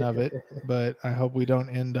direction of it, but I hope we don't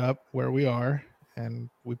end up where we are,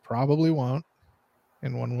 and we probably won't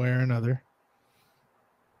in one way or another.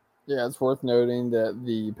 Yeah, it's worth noting that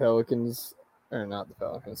the Pelicans, or not the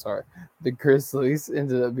Pelicans, sorry, the Grizzlies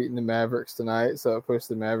ended up beating the Mavericks tonight, so it pushed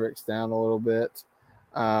the Mavericks down a little bit.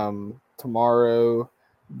 Tomorrow,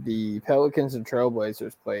 the Pelicans and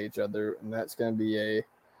Trailblazers play each other, and that's going to be a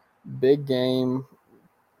big game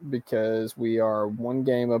because we are one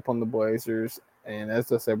game up on the Blazers, and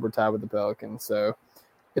as I said, we're tied with the Pelicans. So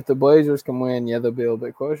if the Blazers can win, yeah, they'll be a little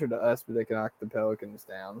bit closer to us, but they can knock the Pelicans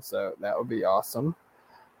down. So that would be awesome.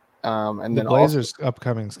 And The then Blazers'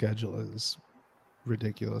 upcoming schedule is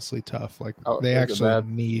ridiculously tough. Like they is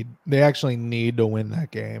it bad? actually need to win that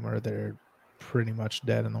game, or they're pretty much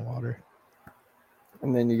dead in the water.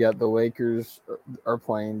 And then you got the Lakers are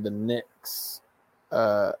playing the Knicks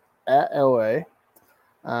at LA.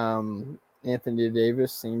 Anthony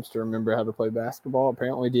Davis seems to remember how to play basketball.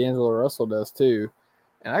 Apparently, D'Angelo Russell does too.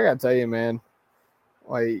 And I got to tell you, man,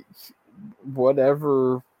 like,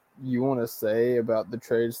 whatever you want to say about the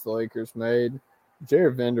trades the Lakers made,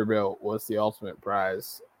 Jared Vanderbilt was the ultimate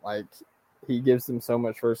prize. Like, he gives them so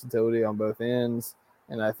much versatility on both ends.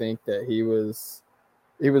 And I think that he was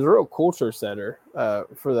a real culture setter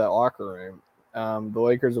for that locker room. The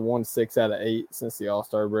Lakers have won 6 out of 8 since the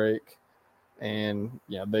All-Star break. And,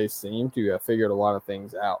 yeah, they seem to have figured a lot of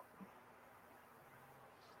things out.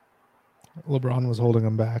 LeBron was holding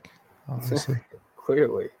them back, honestly.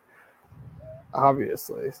 Clearly.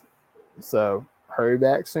 Obviously. So, hurry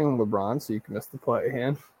back soon, LeBron, so you can miss the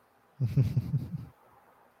play-in.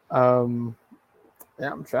 Yeah, I'm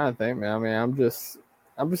trying to think, man. I mean, I'm just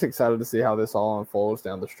excited to see how this all unfolds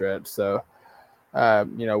down the stretch. So,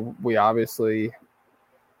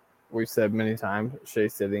 we've said many times,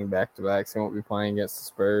 Shea's sitting back-to-backs. He won't be playing against the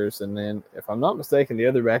Spurs. And then, if I'm not mistaken, the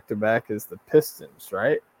other back-to-back is the Pistons,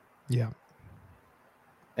 right? Yeah.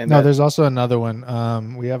 And there's also another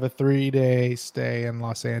one. We have a 3-day stay in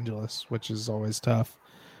Los Angeles, which is always tough,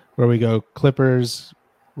 where we go Clippers,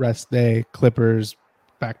 rest day, Clippers,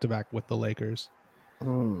 back-to-back with the Lakers.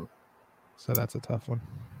 So that's a tough one.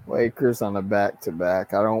 Lakers on a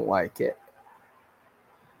back-to-back. I don't like it.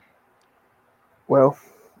 Well,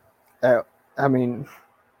 I mean,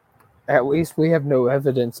 at least we have no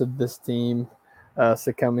evidence of this team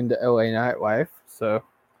succumbing to LA nightlife. So,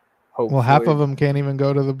 hopefully, well, half of them can't even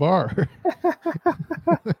go to the bar.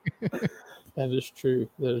 That is true.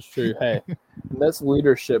 Hey, that's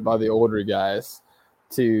leadership by the older guys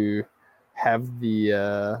to have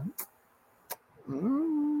the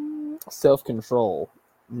self-control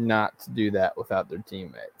not to do that without their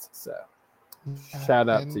teammates. So, shout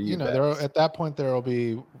out to you. At that point, there will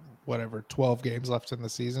be 12 games left in the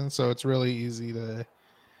season, so it's really easy to,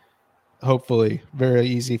 hopefully, very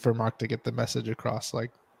easy for Mark to get the message across.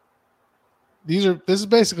 Like, this is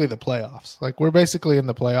basically the playoffs. Like, we're basically in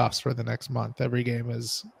the playoffs for the next month. Every game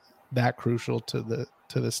is that crucial to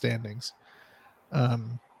the standings.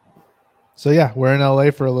 So yeah, we're in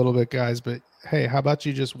LA for a little bit, guys, but hey, how about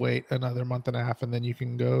you just wait another month and a half and then you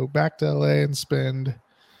can go back to LA and spend,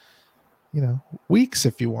 weeks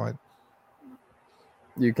if you want.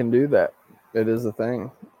 You can do that. It is a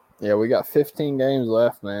thing. Yeah, we got 15 games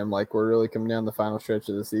left, man. Like, we're really coming down the final stretch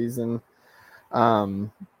of the season. I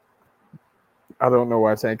don't know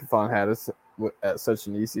why Tankathon had us at such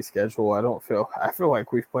an easy schedule. I feel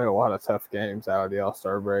like we've played a lot of tough games out of the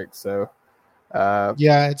All-Star break. So,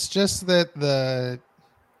 it's just that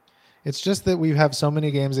we have so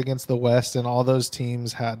many games against the West, and all those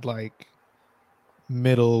teams had like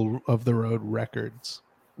middle of the road records.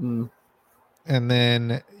 And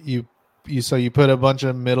then you put a bunch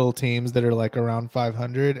of middle teams that are like around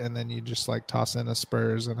 500, and then you just like toss in a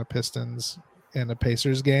Spurs and a Pistons and a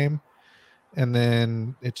Pacers game, and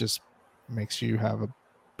then it just makes you have a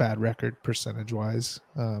bad record percentage wise.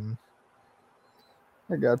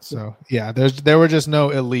 I got you. So yeah, there were just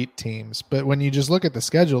no elite teams. But when you just look at the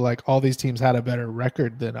schedule, like all these teams had a better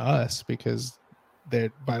record than us because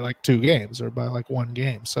they're by like 2 games or by like 1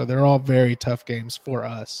 game. So they're all very tough games for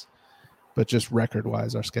us. But just record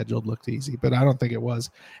wise, our schedule looked easy. But I don't think it was.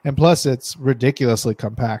 And plus, it's ridiculously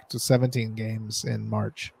compact. 17 games in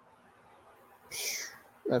March.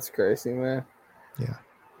 That's crazy, man. Yeah.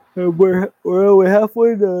 We're only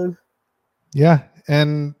halfway done. Yeah,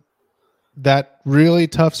 and that really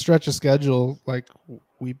tough stretch of schedule, like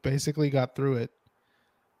we basically got through it.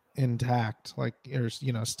 intact, like or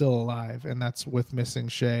still alive, and that's with missing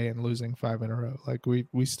Shea and losing 5 in a row. Like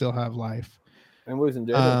we still have life. And losing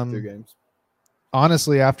Jada 2 games.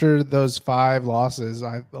 Honestly, after those 5 losses,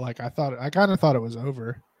 I kind of thought it was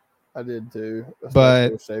over. I did too,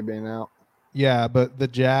 but with Shea being out. Yeah, but the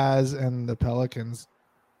Jazz and the Pelicans,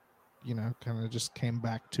 kind of just came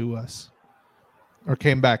back to us, or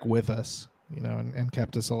came back with us, and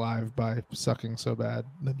kept us alive by sucking so bad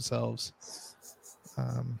themselves.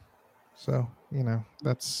 So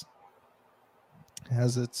that's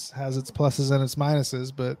has its pluses and its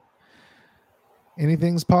minuses, but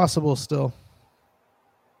anything's possible still.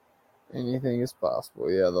 Anything is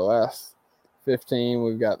possible. Yeah, the last 15,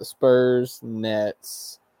 we've got the Spurs,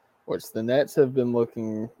 Nets, which the Nets have been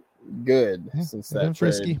looking good since that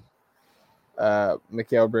trade.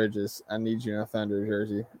 Mikal Bridges, I need you in a Thunder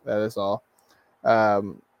jersey. That is all.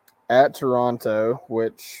 At Toronto,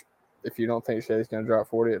 which if you don't think Shea's going to drop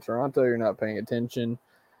 40 at Toronto, you're not paying attention.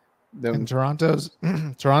 And Toronto's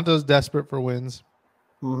desperate for wins.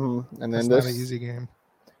 Mm-hmm. And then not an easy game.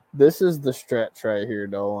 This is the stretch right here,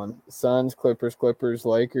 Dolan. Suns, Clippers,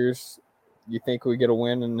 Lakers. You think we get a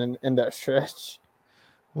win in that stretch?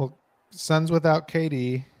 Well, Suns without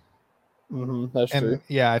KD. That's true.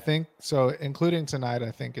 Yeah, I think so. Including tonight,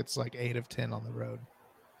 I think it's like 8 of 10 on the road.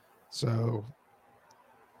 So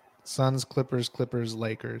Suns, Clippers,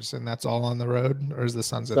 Lakers, and that's all on the road, or is the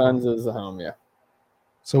Suns at home? Suns is at home, yeah.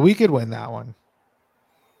 So we could win that one.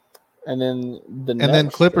 And then then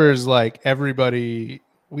Clippers, like everybody,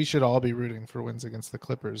 we should all be rooting for wins against the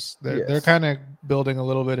Clippers. They're kind of building a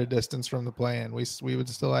little bit of distance from the play-in. We would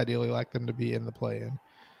still ideally like them to be in the play-in.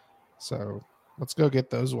 So let's go get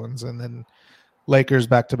those ones. And then Lakers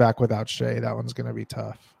back-to-back without Shea. That one's going to be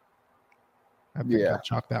tough. I think I'll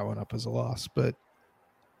chalk that one up as a loss. But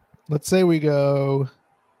let's say we go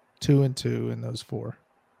 2-2 in those 4.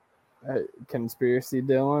 Hey, conspiracy,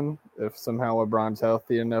 Dylan. If somehow LeBron's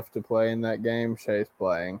healthy enough to play in that game, Shea's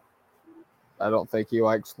playing. I don't think he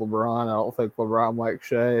likes LeBron. I don't think LeBron likes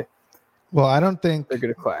Shea. Well, I don't think they're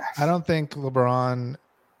going to clash. I don't think LeBron.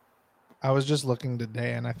 I was just looking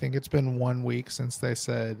today, and I think it's been 1 week since they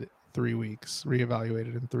said 3 weeks,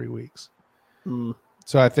 reevaluated in 3 weeks.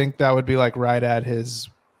 So I think that would be like right at his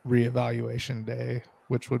reevaluation day,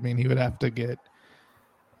 which would mean he would have to get.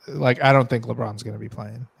 Like, I don't think LeBron's going to be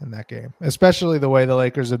playing in that game, especially the way the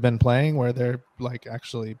Lakers have been playing, where they're like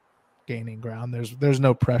actually gaining ground. There's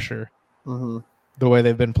no pressure the way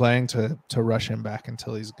they've been playing to rush him back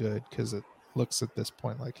until he's good, because it looks at this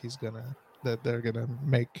point like they're gonna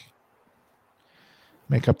make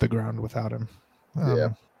up the ground without him.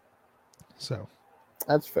 So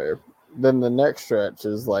that's fair. Then the next stretch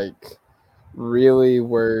is like really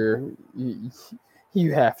where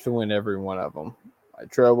you have to win every one of them.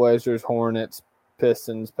 Trailblazers, Hornets,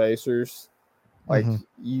 Pistons, Pacers. Like,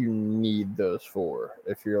 you need those 4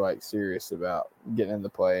 if you're like serious about getting in the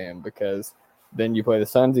play-in, because then you play the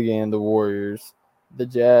Suns again, the Warriors, the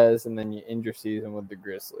Jazz, and then you end your season with the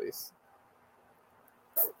Grizzlies.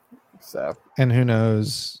 So, and who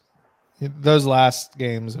knows, those last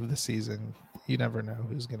games of the season, you never know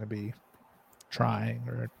who's going to be trying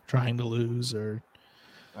to lose or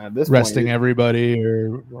resting everybody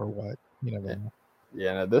or what. You never know.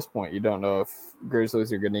 Yeah, and at this point, you don't know if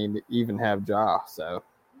Grizzlies are going to even have Ja, so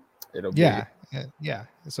it'll be. Yeah.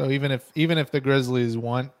 So even if the Grizzlies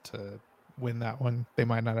want to win that one, they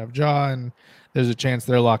might not have Ja, and there's a chance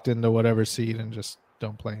they're locked into whatever seed and just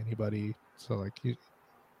don't play anybody. So like,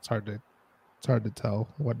 it's hard to tell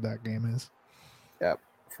what that game is. Yeah,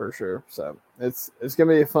 for sure. So it's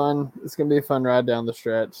gonna be a fun ride down the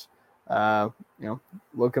stretch.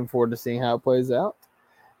 Looking forward to seeing how it plays out.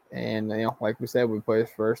 And, like we said, we play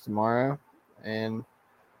first tomorrow, and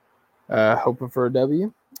hoping for a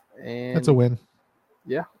W. And that's a win.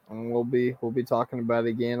 Yeah, and we'll be talking about it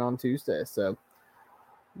again on Tuesday. So,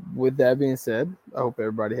 with that being said, I hope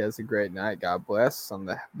everybody has a great night. God bless. On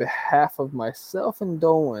the behalf of myself and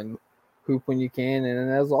Dolan, hoop when you can,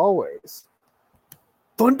 and as always,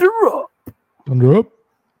 Thunder up! Thunder up!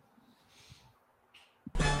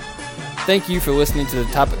 Thank you for listening to the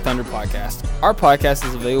Topic Thunder podcast. Our podcast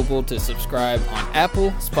is available to subscribe on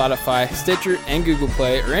Apple, Spotify, Stitcher, and Google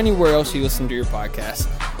Play, or anywhere else you listen to your podcast.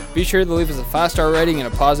 Be sure to leave us a 5-star rating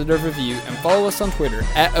and a positive review, and follow us on Twitter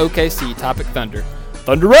at OKC Topic Thunder.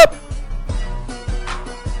 Thunder up!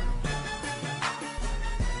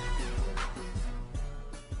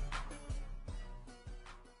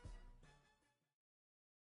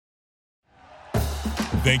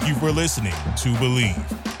 Thank you for listening to Believe.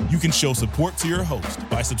 You can show support to your host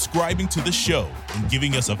by subscribing to the show and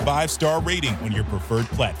giving us a 5-star rating on your preferred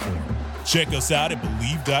platform. Check us out at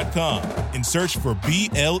Believe.com and search for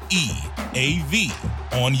BLEAV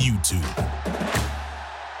on YouTube.